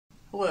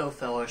Hello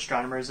fellow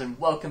astronomers and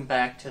welcome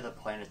back to the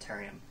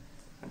planetarium.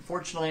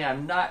 Unfortunately,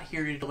 I'm not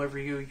here to deliver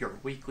you your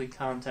weekly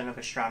content of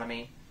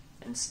astronomy.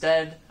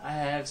 Instead, I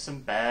have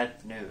some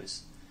bad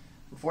news.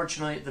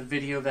 Unfortunately, the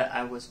video that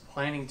I was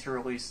planning to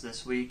release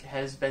this week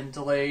has been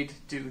delayed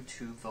due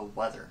to the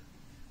weather.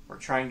 We're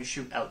trying to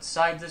shoot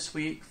outside this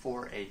week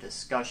for a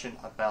discussion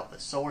about the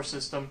solar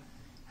system.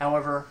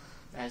 However,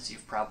 as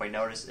you've probably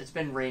noticed, it's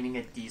been raining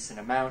a decent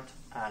amount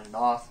on and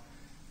off,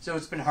 so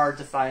it's been hard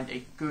to find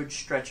a good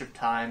stretch of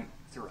time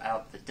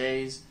throughout the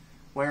days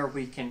where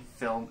we can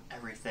film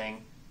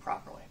everything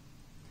properly.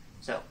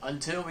 So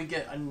until we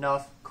get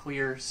enough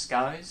clear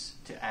skies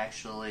to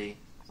actually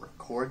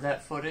record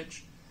that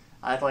footage,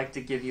 I'd like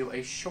to give you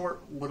a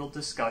short little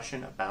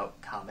discussion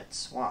about Comet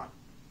Swan.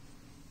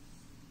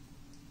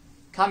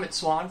 Comet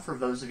Swan, for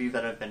those of you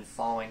that have been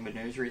following the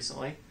news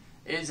recently,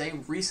 is a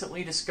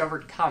recently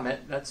discovered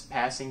comet that's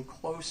passing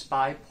close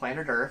by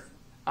planet Earth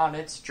on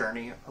its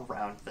journey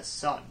around the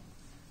Sun.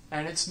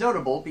 And it's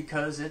notable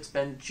because it's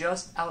been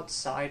just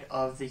outside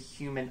of the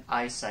human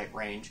eyesight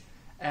range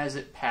as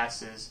it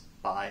passes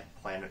by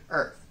planet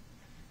Earth.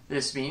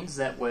 This means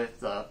that with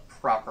the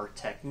proper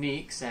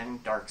techniques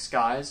and dark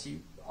skies,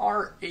 you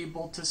are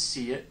able to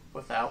see it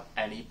without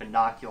any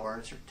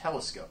binoculars or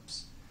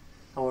telescopes.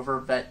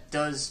 However, that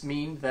does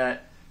mean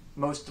that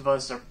most of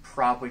us are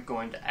probably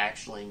going to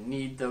actually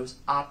need those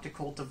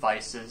optical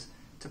devices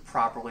to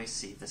properly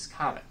see this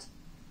comet.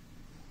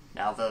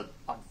 Now, the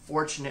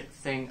unfortunate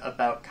thing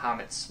about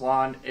Comet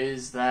Swan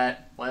is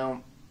that,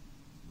 well,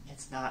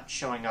 it's not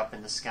showing up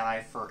in the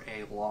sky for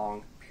a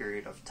long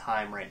period of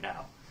time right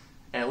now.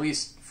 At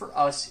least for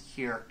us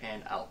here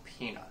in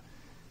Alpena.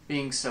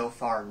 Being so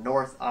far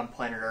north on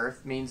planet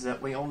Earth means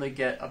that we only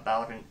get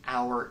about an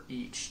hour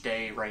each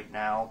day right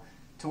now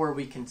to where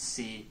we can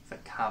see the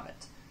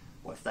comet,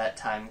 with that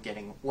time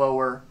getting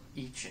lower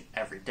each and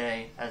every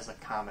day as the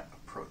comet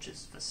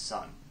approaches the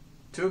Sun.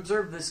 To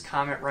observe this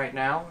comet right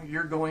now,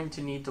 you're going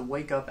to need to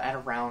wake up at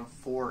around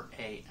 4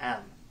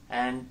 a.m.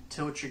 and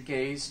tilt your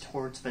gaze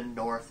towards the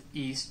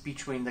northeast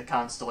between the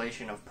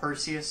constellation of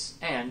Perseus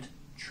and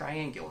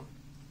Triangulum.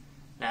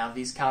 Now,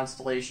 these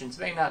constellations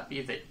may not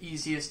be the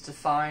easiest to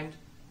find,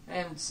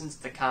 and since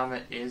the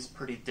comet is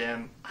pretty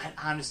dim, I'd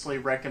honestly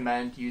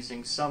recommend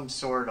using some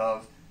sort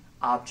of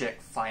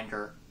object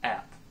finder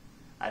app.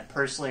 I'd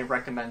personally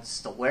recommend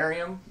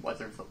Stellarium,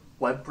 whether the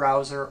web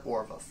browser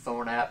or the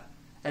phone app,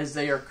 as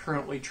they are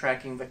currently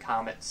tracking the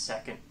comet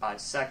second by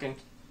second,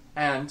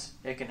 and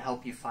it can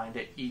help you find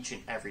it each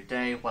and every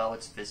day while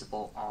it's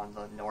visible on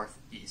the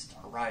northeast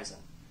horizon.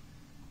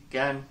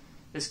 Again,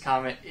 this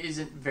comet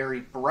isn't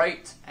very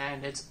bright,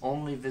 and it's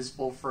only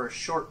visible for a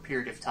short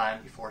period of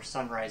time before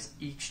sunrise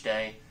each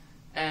day,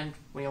 and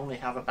we only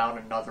have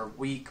about another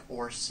week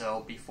or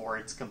so before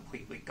it's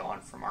completely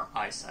gone from our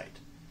eyesight.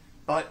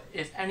 But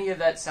if any of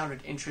that sounded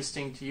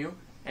interesting to you,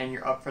 and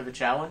you're up for the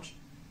challenge,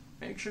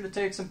 make sure to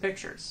take some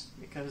pictures,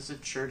 because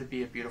it's sure to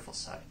be a beautiful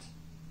sight.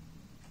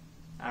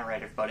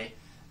 Alright everybody,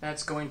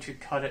 that's going to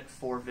cut it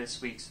for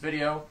this week's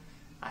video.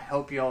 I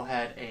hope you all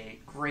had a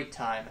great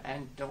time,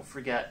 and don't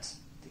forget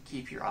to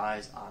keep your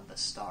eyes on the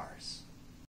stars.